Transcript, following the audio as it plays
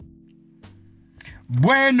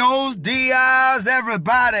Buenos dias,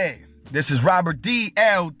 everybody. This is Robert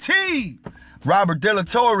DLT, Robert De La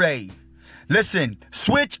Torre. Listen,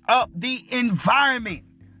 switch up the environment.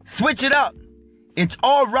 Switch it up. It's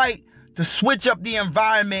all right to switch up the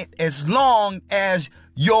environment as long as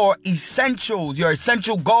your essentials, your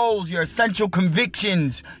essential goals, your essential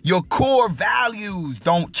convictions, your core values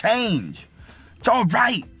don't change. It's all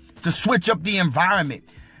right to switch up the environment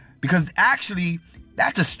because actually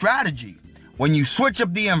that's a strategy. When you switch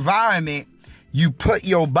up the environment, you put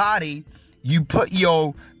your body, you put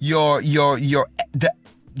your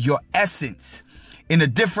essence in a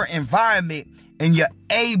different environment, and you're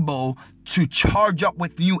able to charge up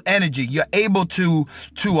with new energy. You're able to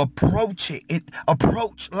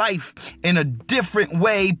approach life in a different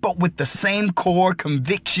way, but with the same core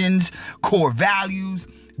convictions, core values,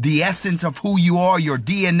 the essence of who you are, your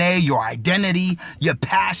DNA, your identity, your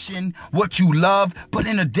passion, what you love, but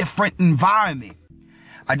in a different environment.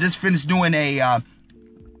 I just finished doing a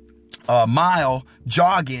mile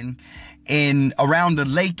jogging around the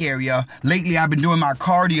lake area. Lately, I've been doing my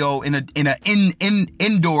cardio in an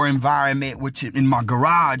indoor environment, which in my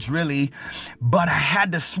garage, really. But I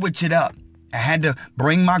had to switch it up. I had to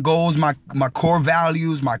bring my goals, my core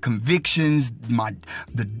values, my convictions, my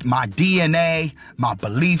DNA, my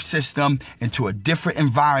belief system into a different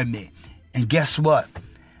environment. And guess what?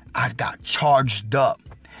 I got charged up.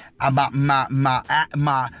 About my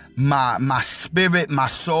spirit, my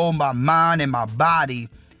soul, my mind, and my body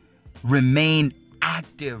remain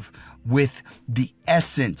active with the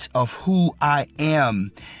essence of who I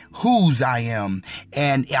am, whose I am.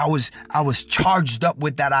 And I was charged up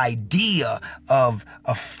with that idea of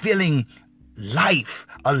feeling life,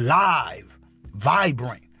 alive,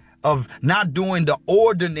 vibrant, of not doing the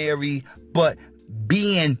ordinary, but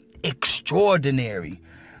being extraordinary.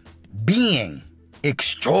 Being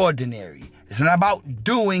extraordinary. It's not about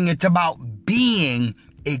doing, it's about being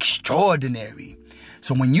extraordinary.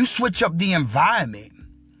 So when you switch up the environment,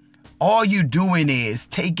 all you're doing is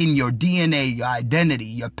taking your DNA, your identity,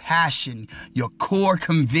 your passion, your core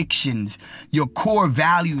convictions, your core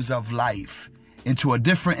values of life into a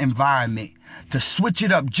different environment to switch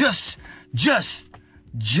it up just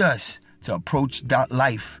to approach that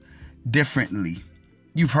life differently.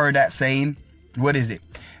 You've heard that saying. What is it?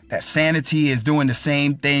 That sanity is doing the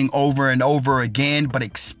same thing over and over again, but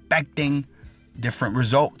expecting different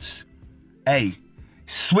results. Hey,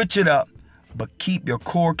 switch it up, but keep your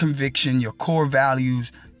core conviction, your core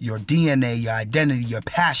values, your DNA, your identity, your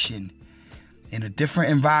passion in a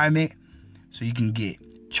different environment so you can get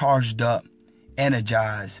charged up,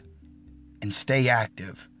 energized, and stay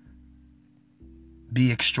active.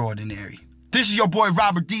 Be extraordinary. This is your boy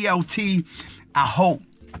Robert DLT. I hope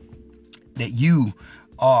that you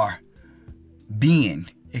are being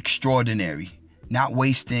extraordinary, not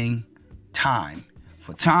wasting time.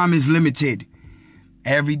 For time is limited.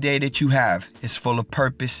 Every day that you have is full of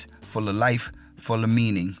purpose, full of life, full of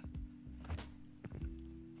meaning.